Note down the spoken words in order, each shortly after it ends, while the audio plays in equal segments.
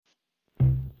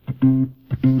Hello,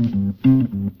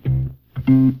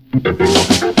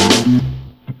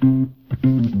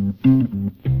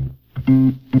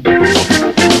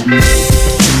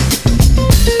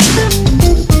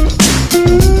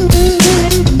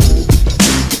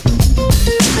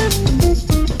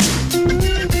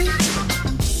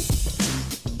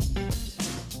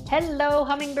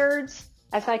 hummingbirds,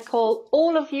 as I call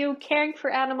all of you caring for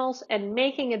animals and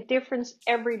making a difference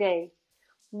every day.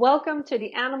 Welcome to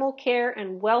the Animal Care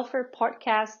and Welfare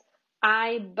podcast,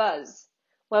 iBuzz,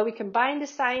 where we combine the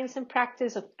science and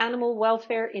practice of animal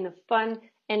welfare in a fun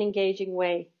and engaging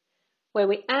way, where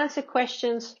we answer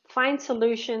questions, find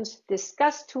solutions,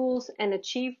 discuss tools, and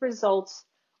achieve results,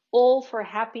 all for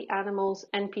happy animals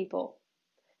and people.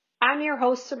 I'm your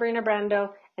host, Sabrina Brando,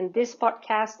 and this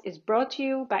podcast is brought to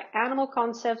you by Animal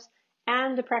Concepts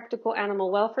and the Practical Animal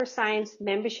Welfare Science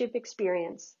membership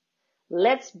experience.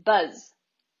 Let's buzz!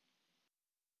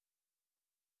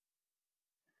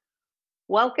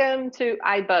 Welcome to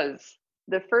iBuzz,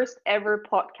 the first ever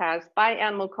podcast by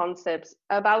Animal Concepts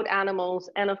about animals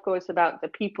and, of course, about the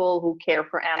people who care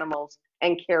for animals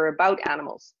and care about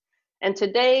animals. And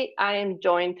today I am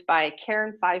joined by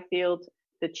Karen Fifield,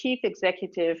 the Chief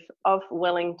Executive of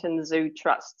Wellington Zoo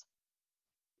Trust.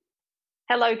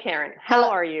 Hello, Karen. How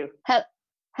are you?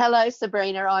 Hello,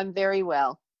 Sabrina. I'm very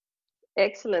well.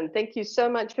 Excellent. Thank you so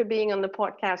much for being on the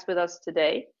podcast with us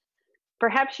today.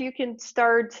 Perhaps you can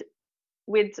start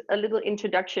with a little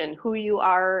introduction, who you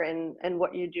are and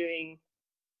what you're doing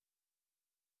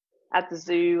at the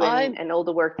zoo and all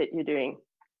the work that you're doing.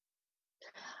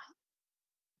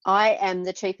 I am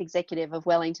the Chief Executive of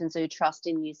Wellington Zoo Trust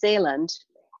in New Zealand,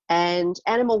 and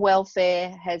animal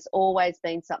welfare has always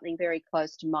been something very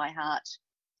close to my heart,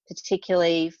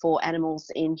 particularly for animals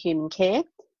in human care,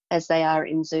 as they are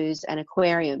in zoos and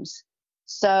aquariums.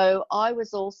 So I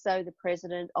was also the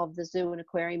president of the Zoo and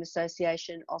Aquarium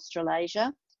Association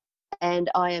Australasia,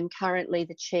 and I am currently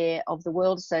the chair of the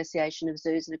World Association of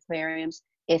Zoos and Aquariums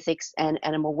Ethics and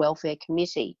Animal Welfare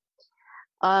Committee.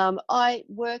 I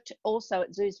worked also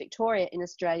at Zoos Victoria in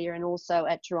Australia and also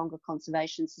at Taronga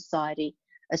Conservation Society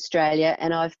Australia,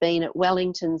 and I've been at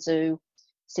Wellington Zoo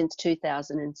since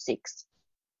 2006.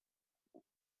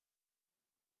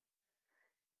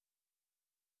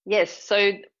 Yes,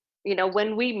 so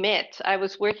when we met, I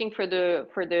was working for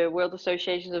the World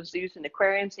Association of Zoos and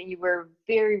Aquariums, and you were a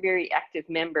very, very active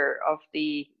member of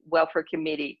the Welfare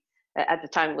Committee. At the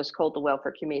time, it was called the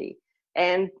Welfare Committee,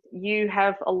 and you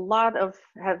have had a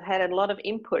lot of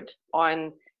input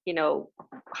on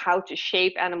how to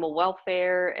shape animal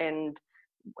welfare and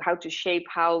how to shape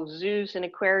how zoos and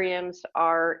aquariums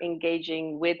are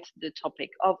engaging with the topic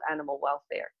of animal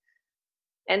welfare.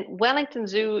 And Wellington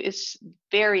Zoo is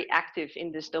very active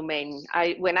in this domain.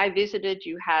 When I visited,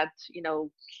 you had,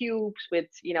 cubes with,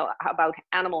 about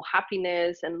animal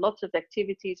happiness and lots of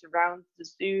activities around the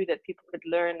zoo that people could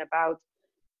learn about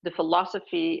the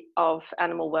philosophy of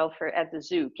animal welfare at the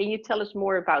zoo. Can you tell us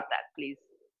more about that, please?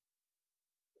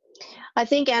 I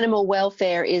think animal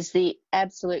welfare is the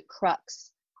absolute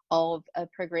crux of a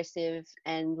progressive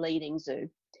and leading zoo.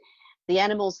 The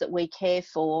animals that we care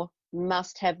for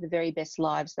must have the very best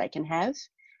lives they can have.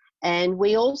 And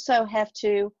we also have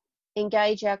to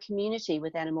engage our community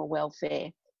with animal welfare.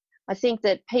 I think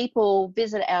that people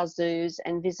visit our zoos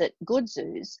and visit good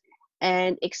zoos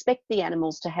and expect the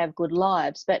animals to have good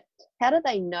lives. But how do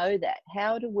they know that?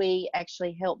 How do we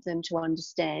actually help them to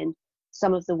understand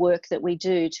some of the work that we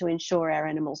do to ensure our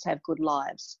animals have good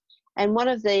lives? And one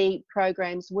of the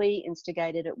programs we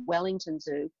instigated at Wellington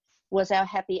Zoo was our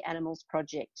Happy Animals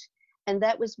Project. And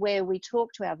that was where we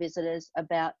talked to our visitors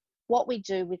about what we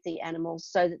do with the animals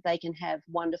so that they can have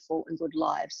wonderful and good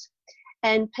lives.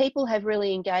 And people have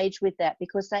really engaged with that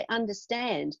because they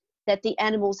understand that the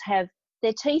animals have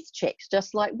their teeth checked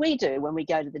just like we do when we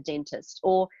go to the dentist,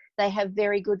 or they have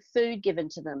very good food given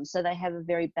to them, so they have a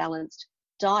very balanced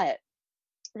diet.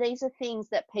 These are things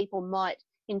that people might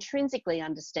intrinsically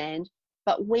understand,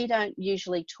 but we don't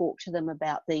usually talk to them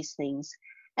about these things.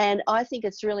 And I think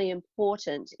it's really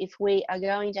important, if we are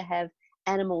going to have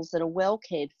animals that are well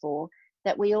cared for,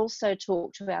 that we also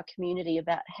talk to our community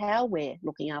about how we're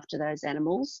looking after those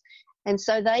animals. And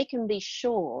so they can be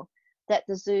sure that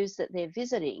the zoos that they're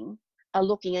visiting are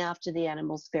looking after the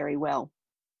animals very well.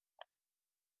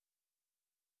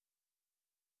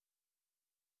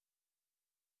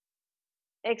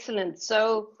 Excellent.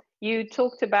 So you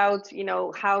talked about,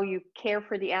 how you care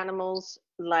for the animals,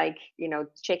 like,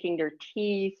 checking their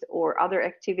teeth or other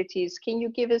activities. Can you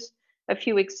give us a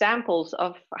few examples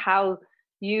of how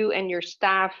you and your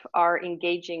staff are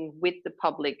engaging with the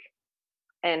public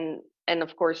and and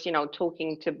of course,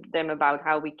 talking to them about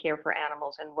how we care for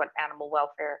animals and what animal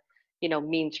welfare,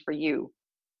 means for you.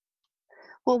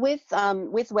 Well,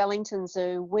 with Wellington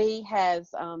Zoo, we have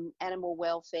animal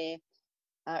welfare.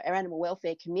 Our animal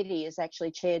welfare committee is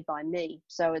actually chaired by me,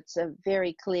 so it's a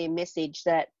very clear message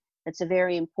that it's a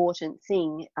very important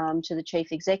thing to the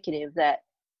chief executive that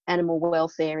animal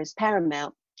welfare is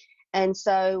paramount. And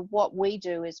so what we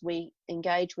do is we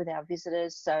engage with our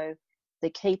visitors. So the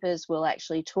keepers will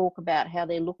actually talk about how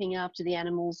they're looking after the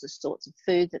animals, the sorts of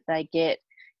food that they get,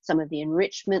 some of the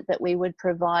enrichment that we would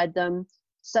provide them.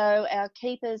 So our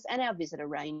keepers and our visitor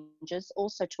rangers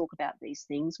also talk about these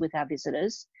things with our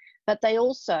visitors, but they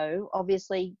also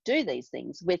obviously do these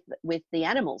things with the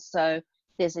animals. So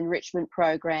there's enrichment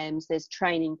programs, there's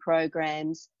training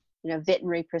programs,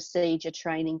 veterinary procedure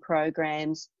training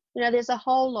programs. There's a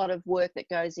whole lot of work that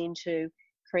goes into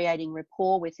creating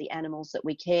rapport with the animals that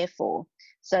we care for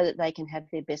so that they can have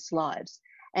their best lives.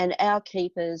 And our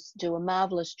keepers do a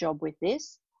marvellous job with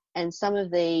this. And some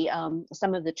of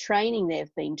the training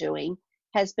they've been doing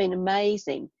has been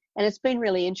amazing. And it's been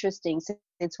really interesting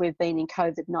since we've been in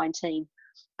COVID-19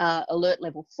 alert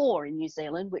level 4 in New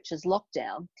Zealand, which is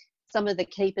lockdown. Some of the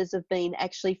keepers have been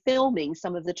actually filming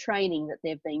some of the training that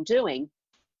they've been doing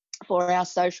for our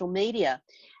social media.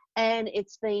 And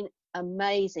it's been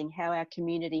amazing how our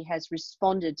community has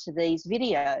responded to these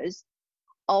videos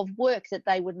of work that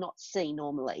they would not see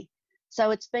normally.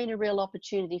 So it's been a real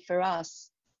opportunity for us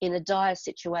in a dire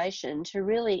situation to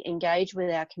really engage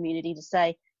with our community to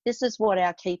say, this is what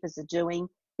our keepers are doing.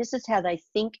 This is how they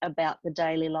think about the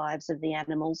daily lives of the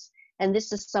animals. And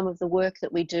this is some of the work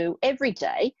that we do every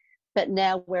day, but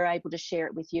now we're able to share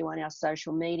it with you on our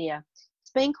social media.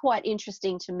 It's been quite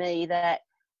interesting to me that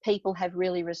people have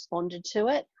really responded to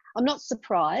it. I'm not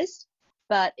surprised,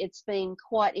 but it's been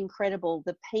quite incredible.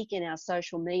 The peak in our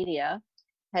social media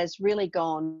has really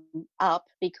gone up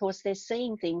because they're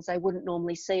seeing things they wouldn't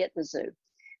normally see at the zoo.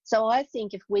 So I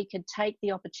think if we could take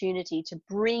the opportunity to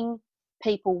bring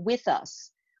people with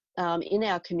us in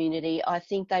our community, I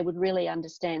think they would really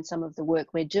understand some of the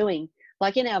work we're doing.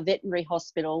 Like in our veterinary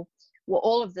hospital, well,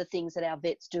 all of the things that our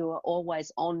vets do are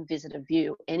always on visitor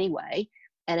view anyway.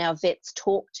 And our vets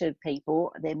talk to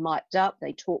people, they're mic'd up,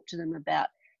 they talk to them about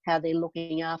how they're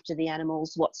looking after the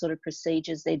animals, what sort of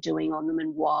procedures they're doing on them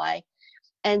and why.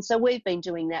 And so we've been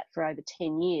doing that for over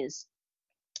 10 years.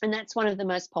 And that's one of the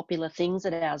most popular things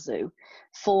at our zoo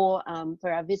for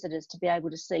our visitors to be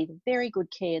able to see the very good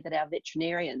care that our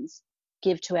veterinarians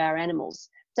give to our animals.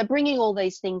 So bringing all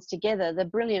these things together, the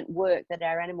brilliant work that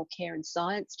our animal care and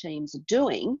science teams are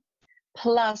doing,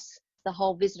 plus the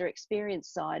whole visitor experience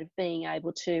side of being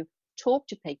able to talk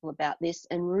to people about this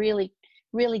and really,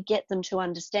 really get them to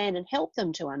understand and help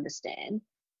them to understand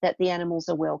that the animals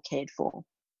are well cared for.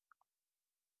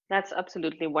 That's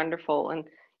absolutely wonderful. And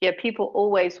yeah, people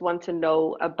always want to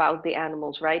know about the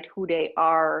animals, right? Who they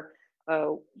are,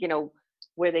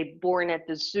 were they born at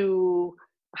the zoo?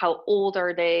 How old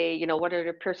are they? What are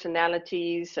their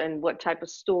personalities and what type of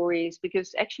stories?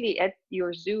 Because actually at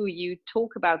your zoo, you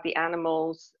talk about the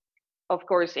animals, of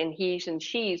course, in he's and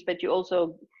she's, but you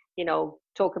also,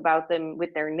 talk about them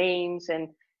with their names and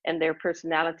their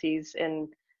personalities. And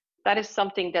that is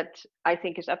something that I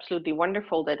think is absolutely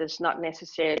wonderful, that is not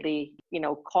necessarily,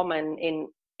 common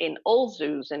in all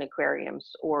zoos and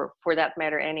aquariums, or for that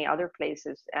matter, any other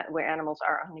places where animals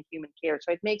are under human care.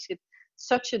 So it makes it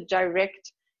such a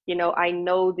direct, I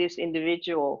know this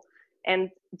individual. And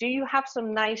do you have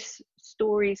some nice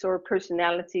stories or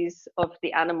personalities of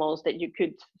the animals that you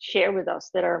could share with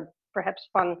us that are perhaps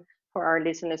fun for our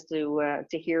listeners to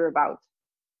hear about?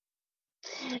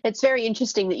 It's very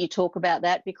interesting that you talk about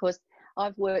that because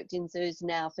I've worked in zoos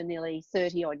now for nearly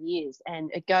 30 odd years, and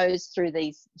it goes through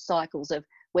these cycles of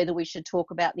whether we should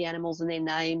talk about the animals and their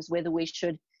names, whether we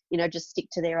should, just stick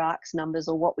to their ARCS numbers,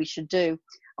 or what we should do.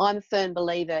 I'm a firm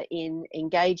believer in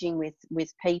engaging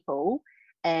with people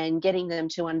and getting them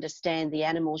to understand the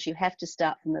animals. You have to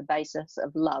start from the basis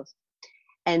of love.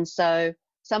 And so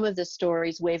some of the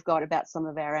stories we've got about some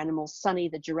of our animals, Sonny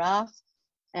the giraffe,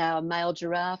 our male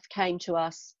giraffe, came to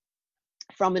us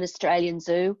from an Australian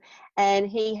zoo, and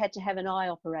he had to have an eye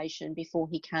operation before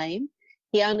he came.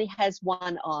 He only has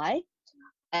one eye,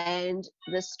 and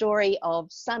the story of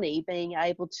Sonny being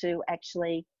able to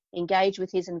actually engage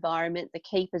with his environment, the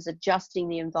keepers adjusting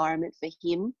the environment for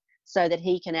him so that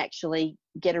he can actually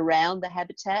get around the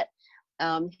habitat.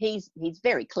 He's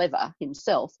very clever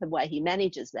himself, the way he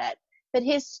manages that. But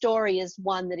his story is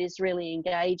one that is really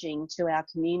engaging to our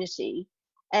community,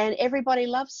 and everybody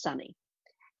loves Sonny.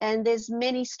 And there's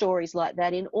many stories like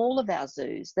that in all of our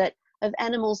zoos, that of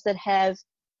animals that have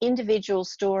individual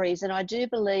stories. And I do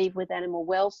believe with animal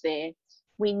welfare,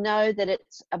 we know that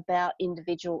it's about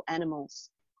individual animals.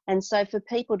 And so for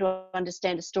people to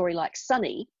understand a story like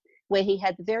Sunny, where he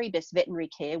had the very best veterinary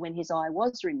care when his eye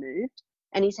was removed,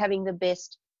 and he's having the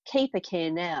best keeper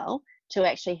care now to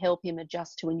actually help him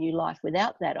adjust to a new life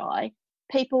without that eye,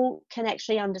 people can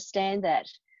actually understand that.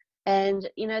 And,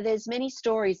 you know, there's many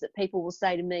stories that people will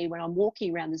say to me when I'm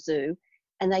walking around the zoo,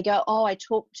 and they go, oh, I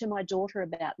talked to my daughter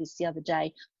about this the other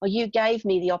day. Or you gave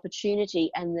me the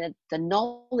opportunity and the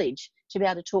knowledge to be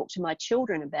able to talk to my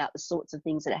children about the sorts of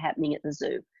things that are happening at the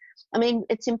zoo. I mean,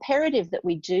 it's imperative that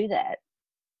we do that.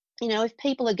 You know, if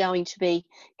people are going to be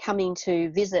coming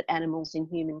to visit animals in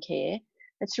human care,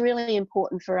 it's really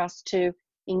important for us to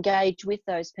engage with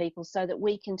those people so that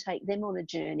we can take them on a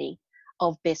journey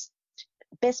of best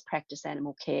practice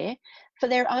animal care for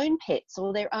their own pets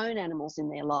or their own animals in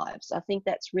their lives. I think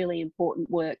that's really important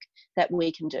work that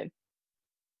we can do.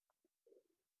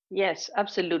 Yes,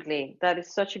 absolutely. That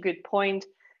is such a good point.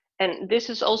 And this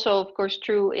is also, of course,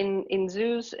 true in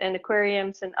zoos and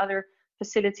aquariums and other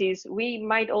facilities. We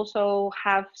might also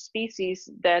have species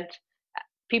that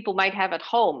people might have at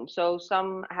home. So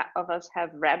some of us have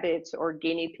rabbits or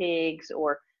guinea pigs,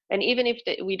 or and even if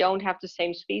we don't have the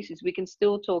same species, we can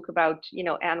still talk about, you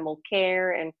know, animal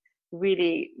care and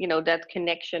really, you know, that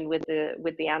connection with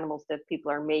the animals that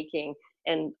people are making.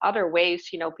 And other ways,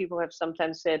 you know, people have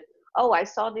sometimes said, oh, I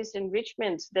saw this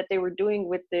enrichment that they were doing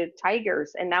with the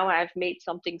tigers, and now I've made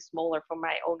something smaller for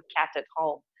my own cat at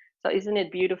home. So isn't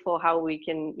it beautiful how we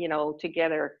can, you know,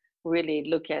 together really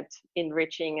look at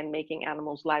enriching and making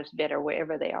animals' lives better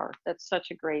wherever they are? That's such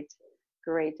a great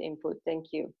input. Thank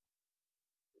you.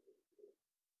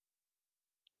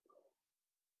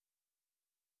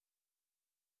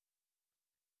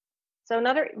 So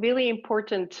another really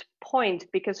important point,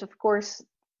 because of course,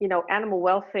 you know, animal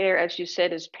welfare, as you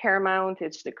said, is paramount.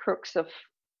 It's the crux of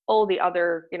all the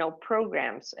other, you know,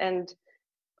 programs. And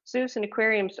zoos and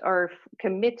aquariums are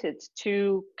committed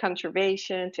to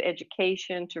conservation, to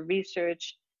education, to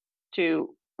research,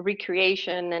 to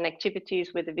recreation and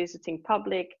activities with the visiting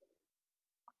public.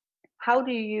 How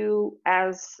do you,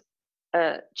 as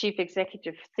a chief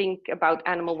executive, think about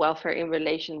animal welfare in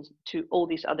relation to all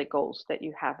these other goals that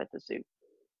you have at the zoo?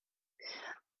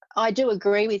 I do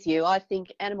agree with you. I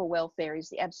think animal welfare is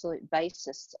the absolute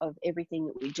basis of everything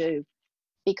that we do,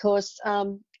 because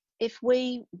if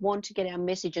we want to get our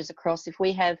messages across, if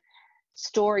we have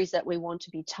stories that we want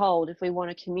to be told, if we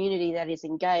want a community that is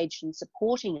engaged and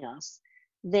supporting us,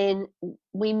 then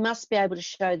we must be able to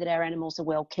show that our animals are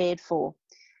well cared for.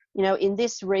 You know, in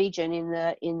this region, in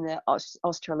the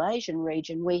Australasian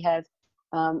region, we have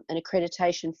an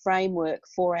accreditation framework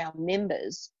for our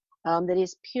members that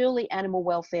is purely animal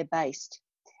welfare based.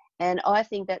 And I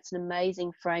think that's an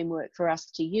amazing framework for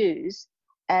us to use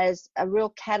as a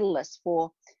real catalyst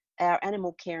for our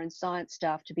animal care and science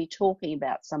staff to be talking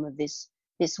about some of this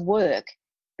work,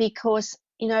 because,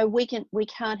 you know, we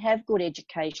can't have good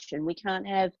education, we can't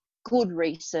have good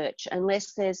research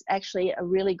unless there's actually a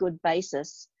really good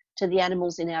basis to the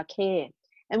animals in our care.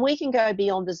 And we can go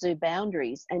beyond the zoo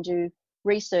boundaries and do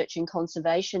research in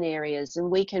conservation areas, and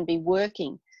we can be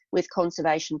working with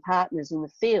conservation partners in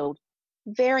the field.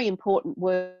 Very important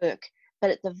work.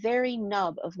 But at the very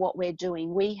nub of what we're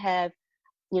doing, we have,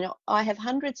 you know, I have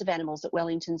hundreds of animals at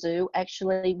Wellington Zoo.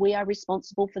 Actually, we are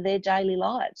responsible for their daily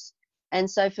lives.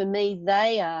 And so for me,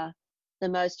 they are the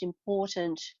most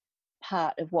important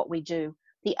part of what we do.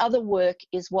 The other work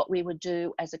is what we would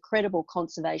do as a credible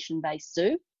conservation-based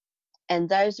zoo, and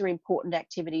those are important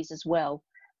activities as well.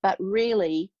 But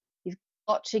really, you've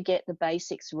got to get the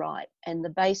basics right, and the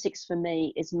basics for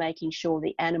me is making sure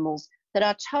the animals that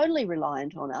are totally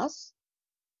reliant on us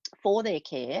for their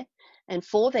care and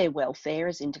for their welfare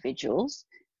as individuals,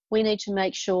 we need to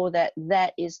make sure that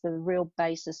that is the real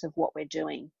basis of what we're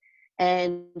doing.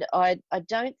 And I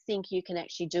don't think you can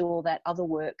actually do all that other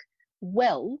work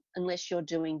well unless you're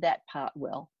doing that part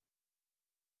well.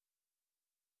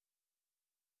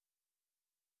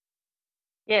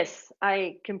 Yes,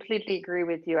 I completely agree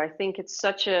with you. I think it's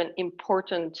such an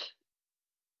important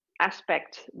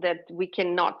aspect that we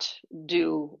cannot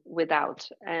do without,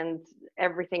 and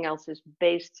everything else is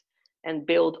based and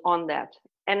built on that.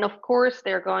 And of course,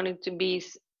 there are going to be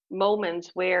moments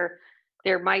where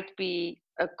there might be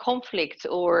a conflict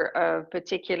or a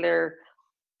particular,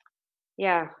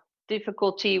 yeah,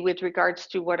 difficulty with regards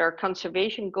to what our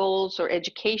conservation goals or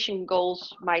education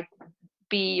goals might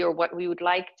be, or what we would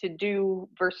like to do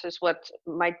versus what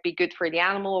might be good for the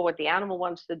animal or what the animal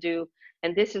wants to do.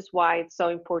 And this is why it's so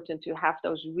important to have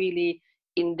those really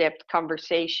in-depth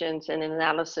conversations and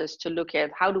analysis to look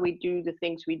at how do we do the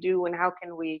things we do, and how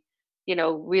can we,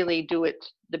 really do it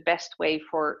the best way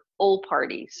for all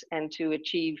parties and to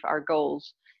achieve our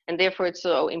goals. And therefore it's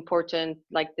so important,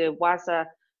 like the WASA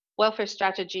welfare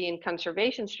strategy and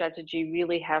conservation strategy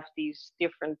really have these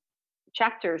different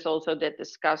chapters also that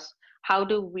discuss how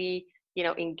do we,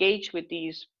 engage with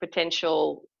these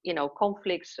potential,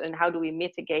 conflicts, and how do we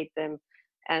mitigate them.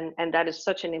 And that is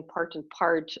such an important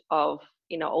part of,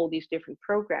 all these different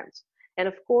programs. And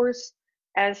of course,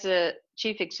 as a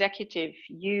chief executive,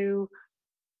 you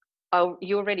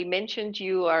already mentioned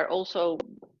you are also,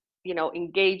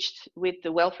 engaged with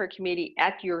the welfare committee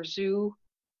at your zoo.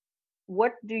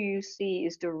 What do you see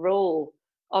is the role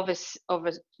of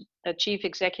a chief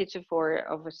executive or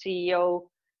of a CEO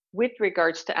with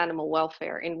regards to animal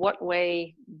welfare? In what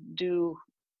way do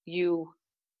you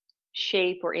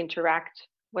shape or interact?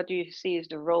 What do you see as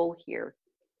the role here?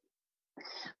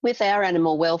 With our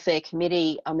animal welfare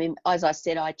committee, I mean, as I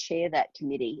said, I chair that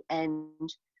committee, and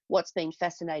what's been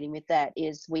fascinating with that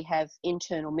is we have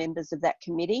internal members of that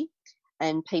committee,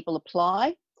 and people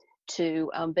apply to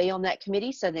be on that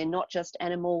committee. So they're not just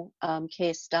animal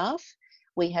care staff.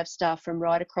 We have staff from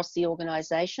right across the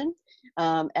organisation.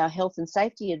 Our health and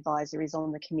safety advisor is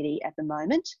on the committee at the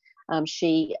moment.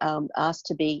 She asked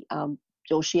to be,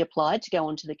 or she applied to go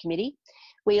onto the committee.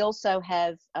 We also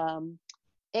have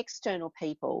external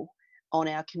people on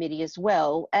our committee as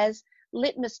well, as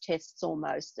litmus tests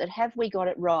almost, that have we got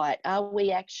it right? Are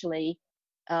we actually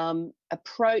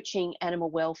approaching animal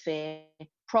welfare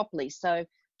properly? So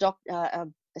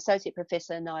Associate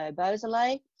Professor Nio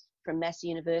Beausoleil from Massey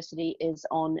University is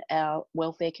on our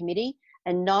welfare committee,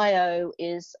 and Nio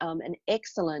is an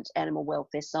excellent animal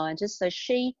welfare scientist, so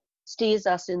she steers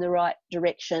us in the right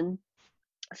direction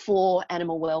for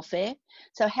animal welfare.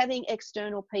 So having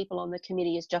external people on the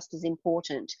committee is just as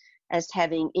important as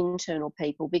having internal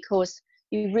people, because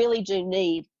you really do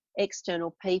need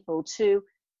external people to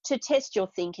test your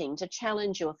thinking, to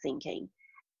challenge your thinking.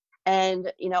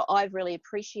 And, I've really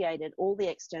appreciated all the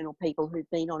external people who've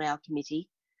been on our committee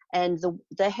and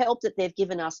the help that they've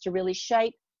given us to really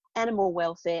shape animal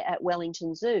welfare at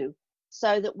Wellington Zoo,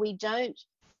 so that we don't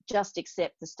just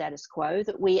accept the status quo,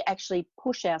 that we actually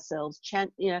push ourselves,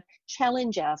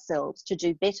 challenge ourselves to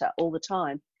do better all the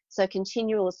time. So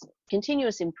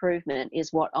continuous improvement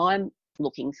is what I'm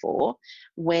looking for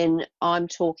when I'm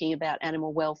talking about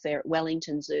animal welfare at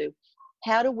Wellington Zoo.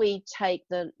 How do we take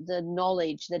the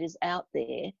knowledge that is out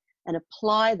there and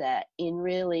apply that in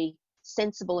really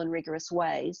sensible and rigorous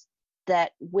ways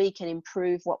that we can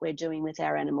improve what we're doing with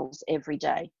our animals every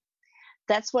day?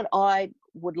 That's what I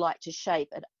would like to shape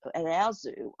at our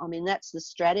zoo. I mean, that's the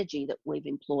strategy that we've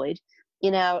employed.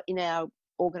 In our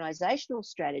organisational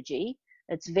strategy,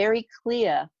 it's very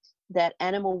clear that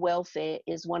animal welfare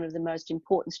is one of the most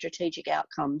important strategic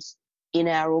outcomes in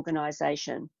our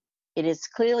organisation. It is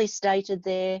clearly stated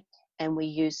there, and we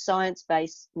use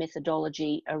science-based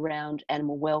methodology around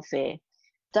animal welfare.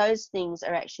 Those things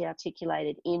are actually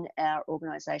articulated in our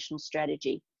organisational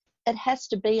strategy. It has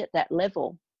to be at that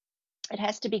level. It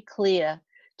has to be clear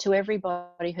to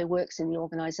everybody who works in the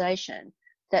organisation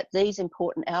that these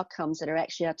important outcomes that are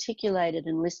actually articulated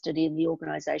and listed in the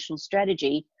organisational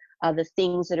strategy are the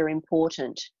things that are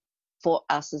important for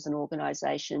us as an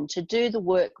organisation to do the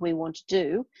work we want to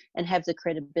do and have the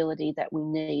credibility that we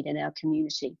need in our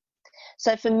community.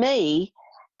 So for me,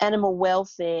 animal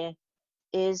welfare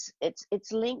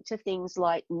it's linked to things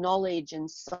like knowledge and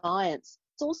science.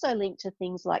 It's also linked to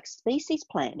things like species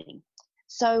planning.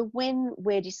 So when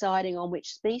we're deciding on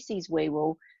which species we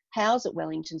will house at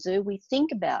Wellington Zoo, we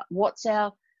think about what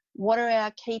are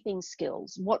our keeping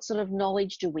skills? What sort of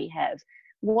knowledge do we have?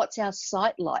 What's our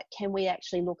site like? Can we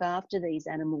actually look after these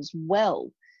animals well?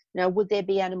 Would there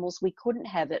be animals we couldn't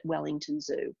have at Wellington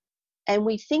Zoo? And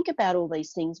we think about all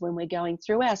these things when we're going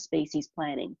through our species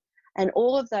planning. And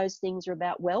all of those things are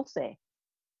about welfare.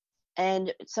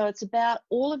 And so it's about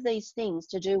all of these things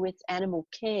to do with animal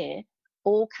care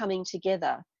all coming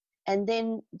together. And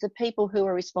then the people who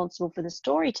are responsible for the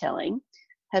storytelling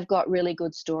have got really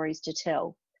good stories to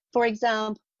tell. For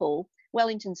example,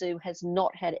 Wellington Zoo has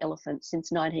not had elephants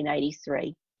since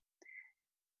 1983.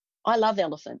 I love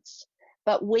elephants,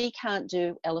 but we can't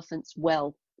do elephants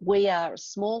well. We are a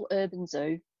small urban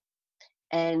zoo,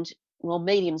 and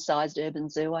medium-sized urban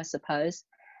zoo, I suppose.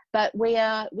 But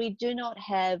we do not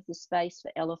have the space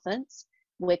for elephants.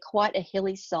 We're quite a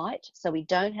hilly site, so we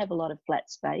don't have a lot of flat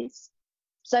space.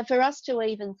 So for us to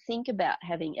even think about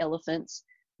having elephants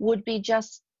would be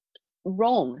just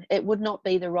wrong. It would not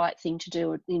be the right thing to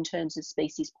do in terms of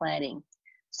species planning.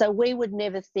 So we would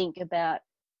never think about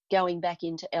going back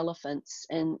into elephants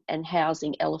and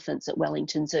housing elephants at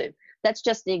Wellington Zoo. That's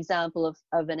just the example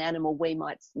of an animal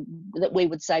that we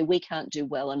would say we can't do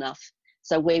well enough,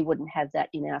 so we wouldn't have that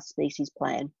in our species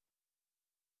plan.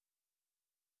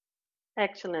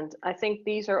 Excellent. I think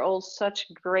these are all such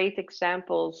great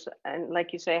examples, and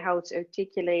like you say, how it's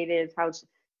articulated, how it's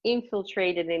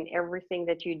infiltrated in everything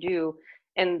that you do,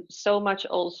 and so much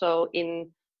also in,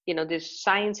 this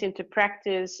science into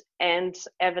practice and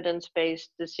evidence-based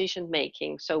decision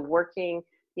making. So working,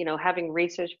 having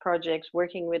research projects,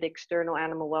 working with external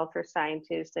animal welfare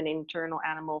scientists and internal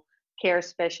animal care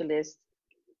specialists,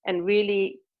 and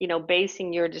really,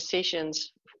 basing your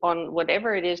decisions on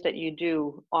whatever it is that you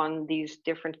do on these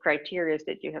different criteria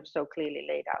that you have so clearly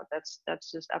laid out. That's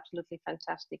just absolutely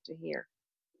fantastic to hear.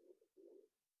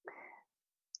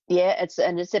 Yeah,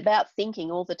 it's about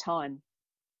thinking all the time.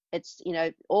 It's,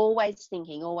 always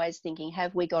thinking,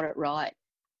 have we got it right?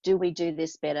 Do we do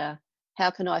this better?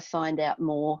 How can I find out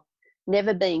more?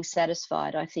 Never being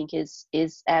satisfied, I think,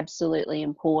 is absolutely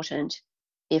important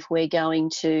if we're going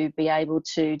to be able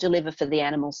to deliver for the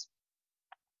animals.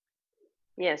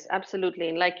 Yes, absolutely.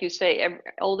 And like you say,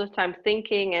 all the time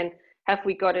thinking, and have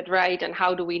we got it right, and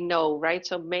how do we know, right?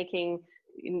 So making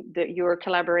your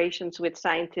collaborations with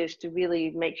scientists to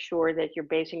really make sure that you're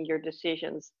basing your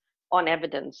decisions on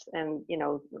evidence, and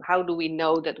how do we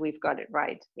know that we've got it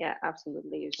right? Yeah,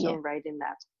 absolutely. You're so right in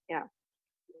that. Yeah.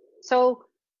 So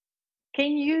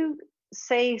can you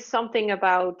say something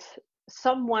about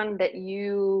someone that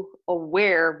you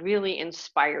were really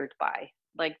inspired by,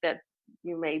 like that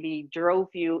you maybe drove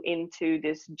you into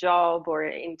this job or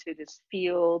into this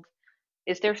field?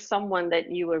 Is there someone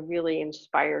that you were really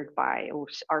inspired by or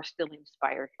are still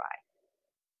inspired by?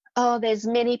 Oh, there's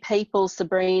many people,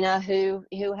 Sabrina, who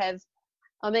have,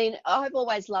 I've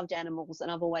always loved animals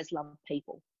and I've always loved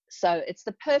people. So it's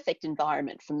the perfect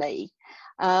environment for me.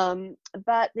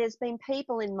 But there's been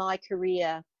people in my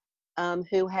career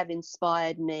who have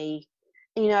inspired me,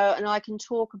 and I can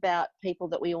talk about people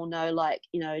that we all know, like,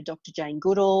 Dr. Jane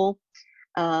Goodall,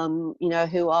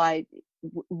 who I,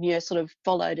 sort of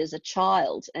followed as a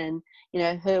child, and,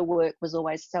 her work was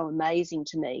always so amazing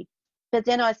to me. But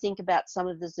then I think about some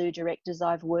of the zoo directors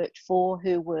I've worked for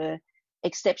who were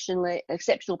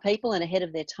exceptional people and ahead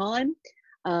of their time.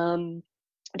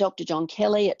 Dr. John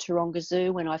Kelly at Taronga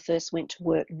Zoo when I first went to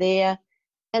work there.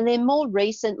 And then more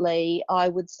recently, I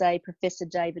would say Professor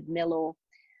David Mellor.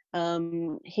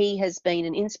 He has been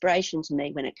an inspiration to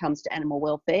me when it comes to animal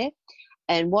welfare.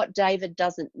 And what David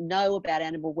doesn't know about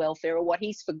animal welfare, or what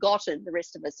he's forgotten, the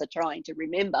rest of us are trying to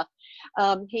remember.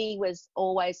 He was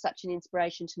always such an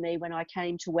inspiration to me when I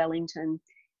came to Wellington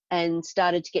and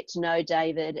started to get to know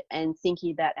David and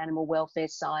thinking about animal welfare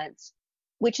science,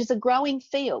 which is a growing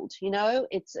field.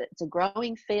 It's a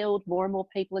growing field. More and more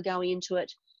people are going into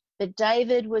it. But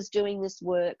David was doing this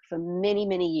work for many,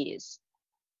 many years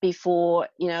before,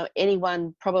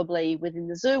 anyone probably within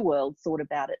the zoo world thought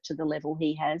about it to the level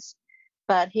he has.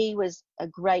 But he was a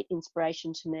great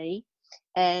inspiration to me.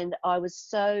 And I was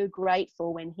so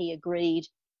grateful when he agreed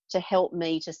to help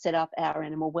me to set up our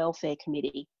animal welfare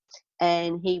committee.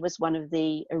 And he was one of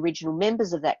the original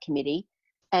members of that committee.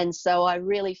 And so I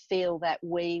really feel that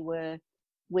we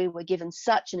were given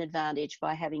such an advantage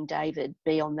by having David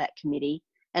be on that committee.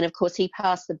 And of course, he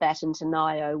passed the baton to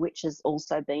Nio, which has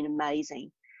also been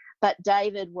amazing. But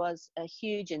David was a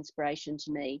huge inspiration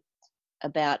to me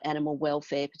about animal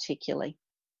welfare, particularly.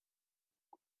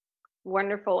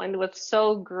 Wonderful. And it was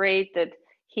so great that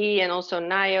he and also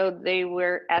Nio, they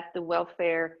were at the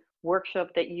welfare workshop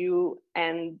that you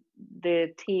and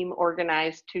the team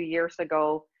organized 2 years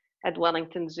ago at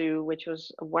Wellington Zoo, which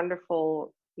was a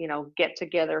wonderful, get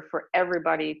together for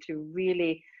everybody to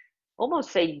really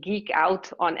almost say geek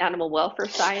out on animal welfare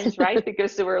science, right?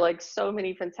 Because there were like so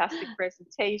many fantastic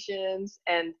presentations,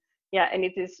 and yeah, and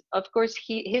it is, of course,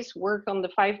 his work on the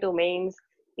 5 domains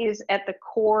is at the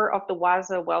core of the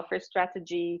WASA welfare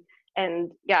strategy,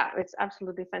 and yeah, it's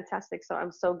absolutely fantastic. So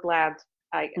I'm so glad.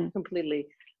 I completely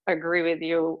agree with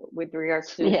you with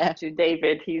regards to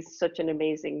David. He's such an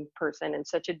amazing person and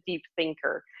such a deep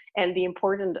thinker, and the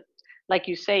important, like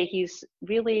you say, he's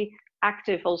really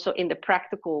active also in the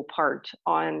practical part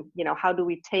on, how do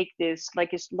we take this,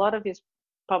 like a lot of his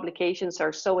publications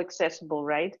are so accessible,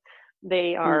 right?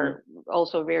 They are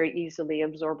also very easily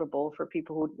absorbable for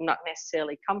people who not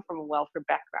necessarily come from a welfare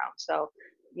background. So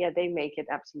yeah, they make it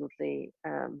absolutely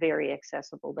very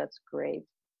accessible. That's great.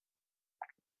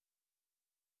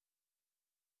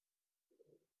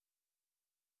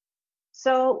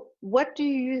 So what do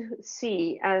you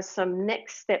see as some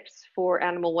next steps for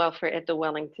animal welfare at the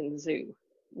Wellington Zoo?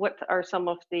 what are some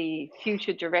of the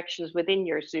future directions within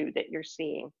your zoo that you're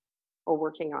seeing or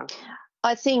working on?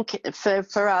 I think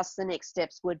for us, the next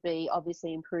steps would be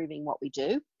obviously improving what we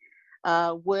do,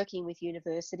 working with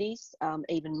universities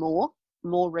even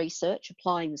more research,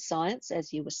 applying the science,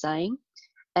 as you were saying,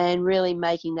 and really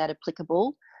making that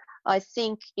applicable. I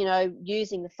think,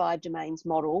 using the 5 domains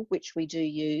model, which we do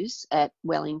use at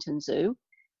Wellington Zoo,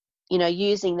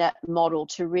 using that model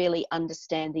to really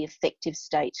understand the effective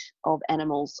state of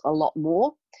animals a lot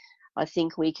more. I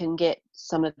think we can get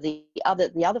some of the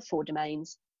other 4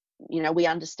 domains, we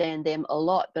understand them a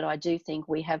lot, but I do think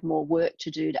we have more work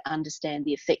to do to understand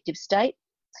the effective state.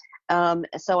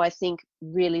 So I think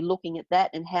really looking at that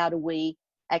and how do we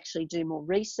actually do more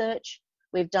research.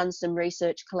 We've done some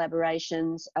research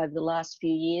collaborations over the last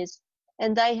few years,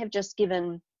 and they have just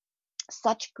given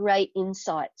such great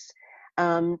insights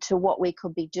to what we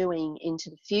could be doing into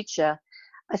the future.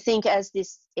 I think as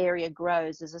this area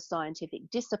grows as a scientific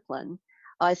discipline,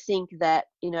 I think that,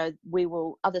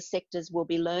 other sectors will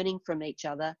be learning from each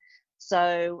other.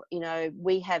 So,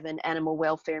 we have an animal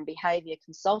welfare and behaviour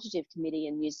consultative committee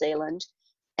in New Zealand,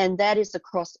 and that is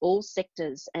across all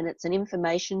sectors, and it's an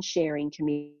information sharing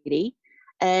committee.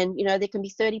 And, there can be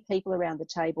 30 people around the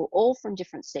table, all from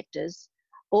different sectors,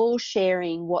 all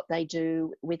sharing what they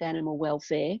do with animal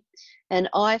welfare. And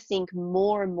I think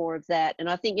more and more of that, and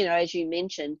I think, as you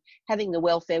mentioned, having the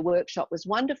welfare workshop was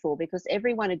wonderful because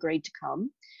everyone agreed to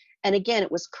come. And again,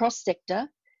 it was cross-sector,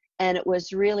 and it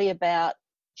was really about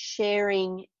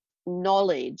sharing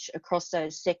knowledge across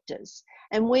those sectors.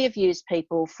 And we have used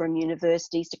people from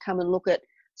universities to come and look at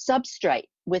substrate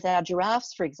with our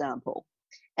giraffes, for example.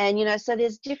 And, so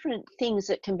there's different things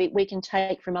that we can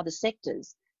take from other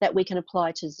sectors that we can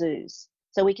apply to zoos.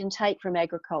 So we can take from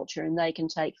agriculture and they can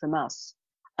take from us.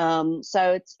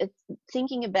 So it's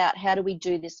thinking about how do we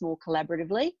do this more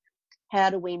collaboratively? How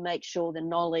do we make sure the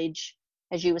knowledge,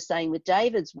 as you were saying with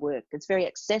David's work, it's very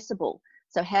accessible.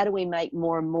 So how do we make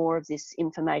more and more of this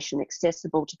information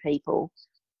accessible to people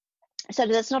so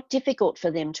that it's not difficult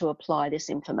for them to apply this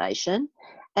information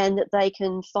and that they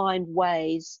can find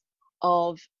ways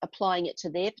of applying it to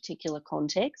their particular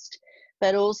context,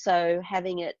 but also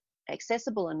having it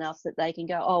accessible enough that they can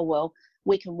go, oh, well,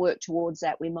 we can work towards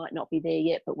that. We might not be there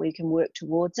yet, but we can work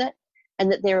towards it,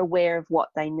 and that they're aware of what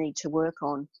they need to work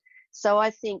on. So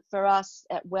I think for us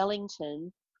at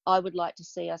Wellington, I would like to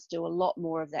see us do a lot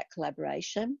more of that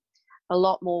collaboration, a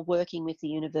lot more working with the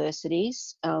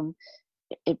universities,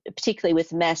 particularly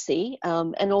with Massey,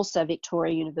 and also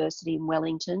Victoria University in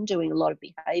Wellington, doing a lot of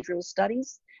behavioural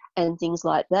studies and things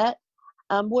like that,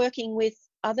 working with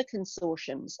other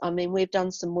consortiums. I mean, we've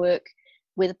done some work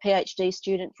with a PhD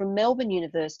student from Melbourne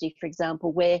University, for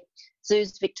example, where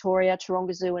Zoos Victoria,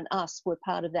 Taronga Zoo and us were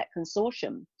part of that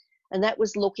consortium. And that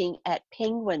was looking at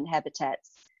penguin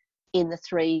habitats in the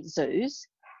 3 zoos.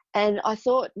 And I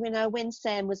thought, when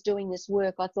Sam was doing this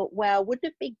work, I thought, wow,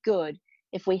 wouldn't it be good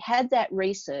if we had that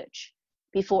research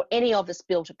before any of us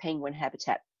built a penguin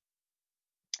habitat?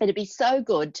 It'd be so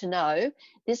good to know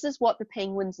this is what the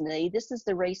penguins need. This is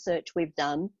the research we've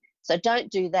done. So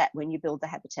don't do that when you build the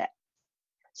habitat.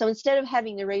 So instead of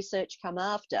having the research come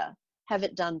after, have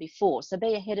it done before. So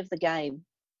be ahead of the game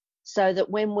so that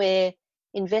when we're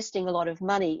investing a lot of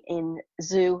money in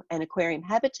zoo and aquarium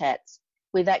habitats,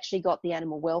 we've actually got the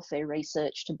animal welfare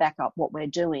research to back up what we're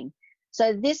doing.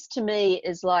 So this to me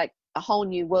is like a whole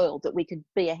new world that we could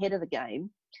be ahead of the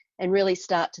game and really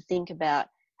start to think about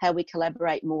how we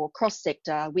collaborate more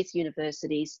cross-sector with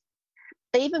universities,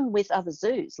 even with other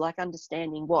zoos, like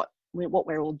understanding what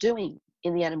we're all doing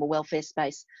in the animal welfare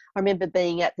space. I remember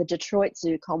being at the Detroit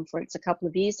Zoo conference a couple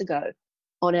of years ago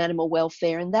on animal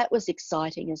welfare, and that was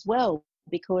exciting as well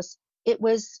because it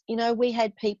was, we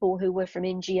had people who were from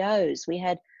NGOs, we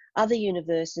had other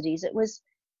universities. It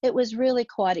was really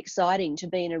quite exciting to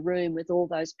be in a room with all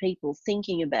those people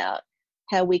thinking about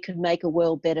how we could make a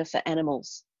world better for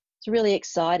animals. It's really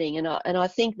exciting, and I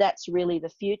think that's really the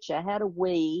future. How do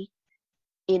we,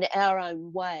 in our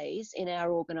own ways, in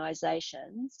our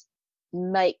organisations,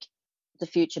 make the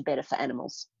future better for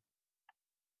animals?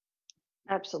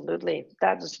 Absolutely.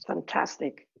 That is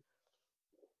fantastic.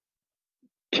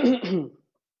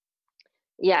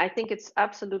 Yeah, I think it's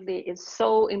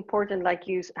so important, like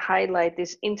you highlight,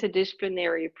 this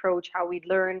interdisciplinary approach, how we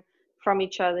learn from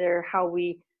each other, how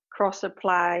we cross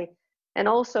apply. And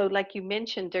also, like you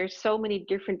mentioned, there's so many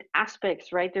different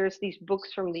aspects, right? There's these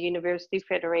books from the University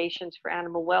Federations for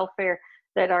Animal Welfare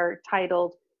that are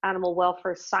titled Animal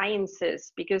Welfare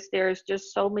Sciences, because there's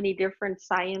just so many different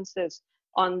sciences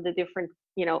on the different,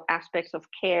 aspects of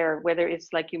care, whether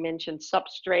it's like you mentioned,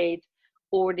 substrate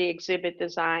or the exhibit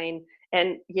design.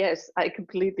 And yes, I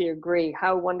completely agree.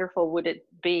 How wonderful would it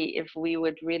be if we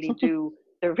would really do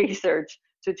the research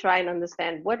to try and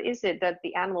understand what is it that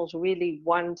the animals really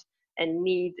want and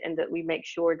need, and that we make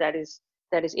sure that is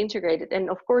integrated. And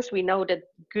of course, we know that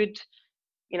good,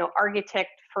 architect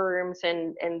firms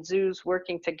and zoos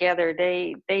working together,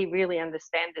 they really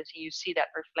understand this. You see that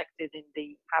reflected in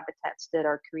the habitats that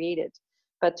are created.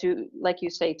 But to, like you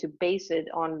say, to base it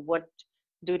on what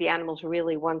do the animals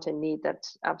really want and need,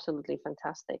 that's absolutely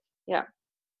fantastic. Yeah,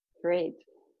 great.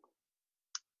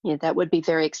 Yeah, that would be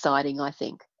very exciting, I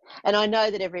think. And I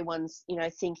know that everyone's,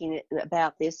 thinking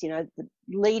about this. The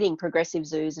leading progressive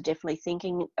zoos are definitely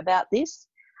thinking about this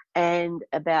and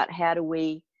about how do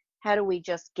we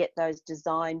just get those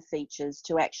design features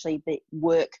to actually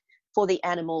work for the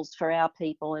animals, for our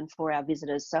people, and for our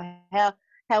visitors. So how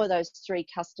are those three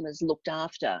customers looked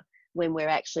after when we're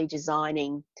actually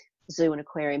designing zoo and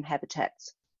aquarium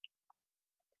habitats?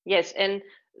 Yes, and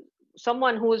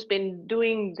someone who has been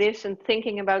doing this and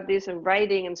thinking about this and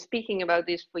writing and speaking about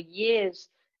this for years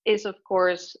is, of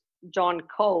course, John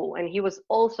Coe. And he was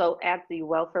also at the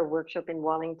welfare workshop in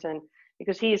Wellington,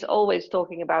 because he is always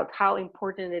talking about how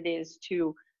important it is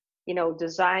to,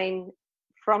 design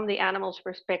from the animals'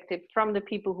 perspective, from the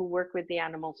people who work with the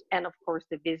animals, and of course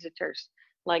the visitors.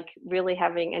 Like really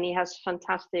having, and he has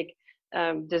fantastic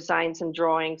designs and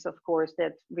drawings, of course,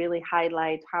 that really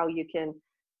highlight how you can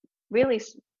really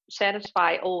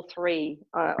satisfy all three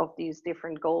of these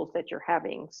different goals that you're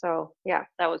having. So yeah,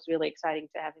 that was really exciting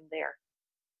to have him there.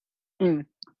 Mm.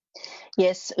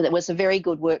 Yes, it was a very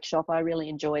good workshop. I really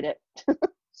enjoyed it.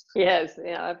 Yes,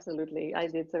 yeah, absolutely. I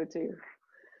did so too.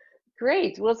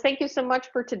 Great. Well, thank you so much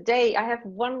for today. I have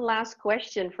one last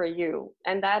question for you,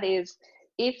 and that is,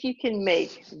 if you can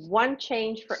make one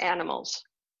change for animals,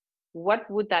 what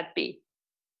would that be?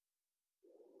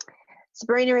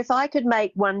 Sabrina, if I could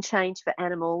make one change for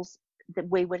animals, that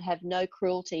we would have no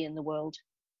cruelty in the world.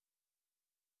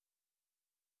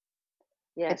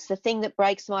 It's the Yes, thing that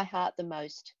breaks my heart the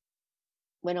most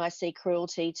when I see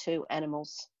cruelty to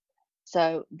animals.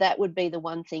 So that would be the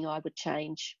one thing I would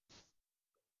change.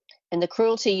 And the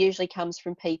cruelty usually comes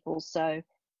from people. So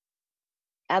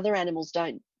other animals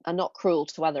are not cruel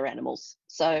to other animals.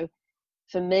 So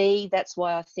for me, that's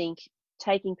why I think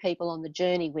taking people on the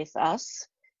journey with us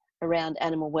around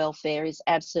animal welfare is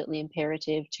absolutely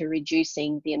imperative to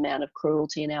reducing the amount of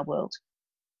cruelty in our world.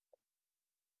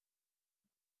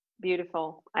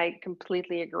 beautiful. I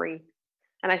completely agree.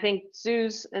 And I think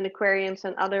zoos and aquariums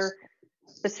and other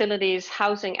facilities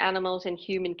housing animals in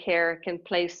human care can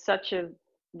play such a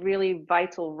really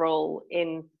vital role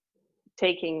in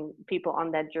taking people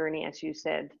on that journey, as you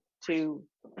said, to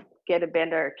get a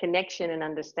better connection and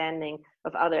understanding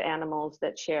of other animals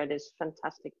that share this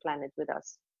fantastic planet with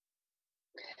us.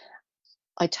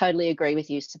 I totally agree with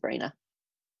you, Sabrina.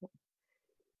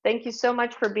 Thank you so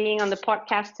much for being on the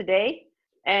podcast today.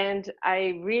 And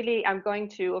I'm going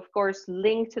to, of course,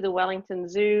 link to the Wellington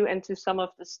Zoo and to some of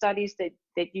the studies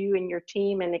that you and your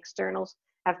team and externals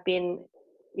have been,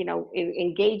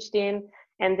 engaged in.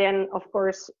 And then, of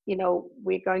course,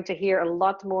 we're going to hear a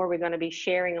lot more. We're going to be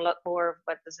sharing a lot more of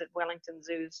what the Wellington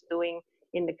Zoo is doing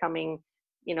in the coming,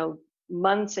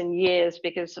 months and years,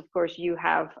 because, of course, you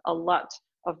have a lot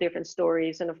of different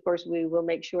stories. And of course, we will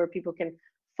make sure people can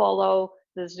follow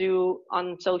the zoo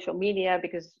on social media,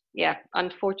 because yeah,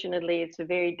 unfortunately it's a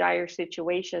very dire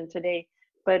situation today,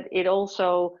 but it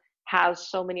also has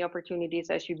so many opportunities,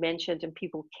 as you mentioned, and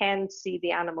people can see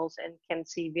the animals and can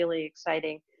see really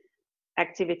exciting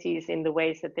activities in the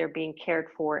ways that they're being cared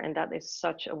for, and that is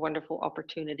such a wonderful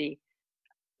opportunity.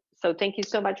 So thank you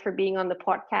so much for being on the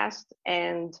podcast,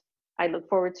 and I look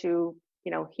forward to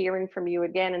hearing from you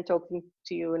again and talking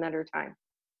to you another time.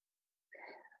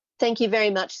 Thank you very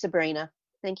much, Sabrina.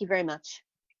 Thank you very much.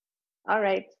 All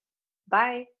right,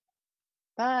 bye.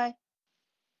 Bye.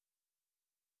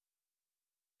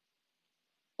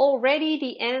 Already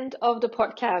the end of the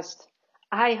podcast.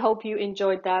 I hope you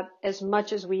enjoyed that as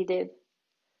much as we did.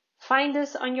 Find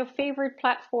us on your favorite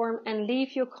platform and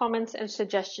leave your comments and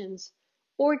suggestions,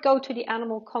 or go to the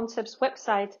Animal Concepts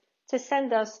website to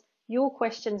send us your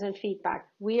questions and feedback.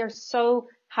 We are so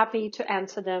happy to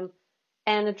answer them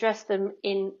and address them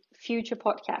in future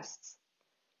podcasts.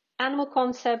 Animal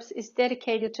Concepts is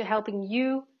dedicated to helping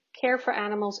you care for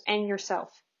animals and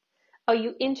yourself. Are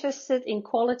you interested in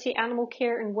quality animal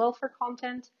care and welfare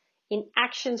content, in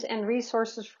actions and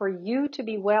resources for you to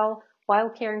be well while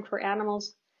caring for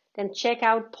animals? Then check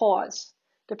out Pause,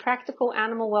 the practical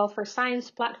animal welfare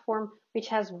science platform, which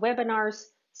has webinars,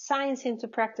 science into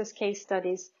practice case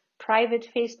studies, private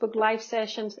Facebook live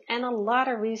sessions, and a lot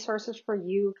of resources for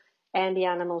you and the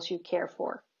animals you care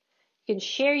for. You can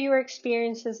share your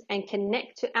experiences and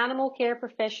connect to animal care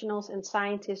professionals and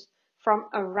scientists from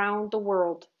around the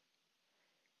world.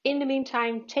 In the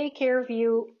meantime, take care of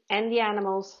you and the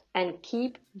animals and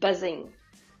keep buzzing.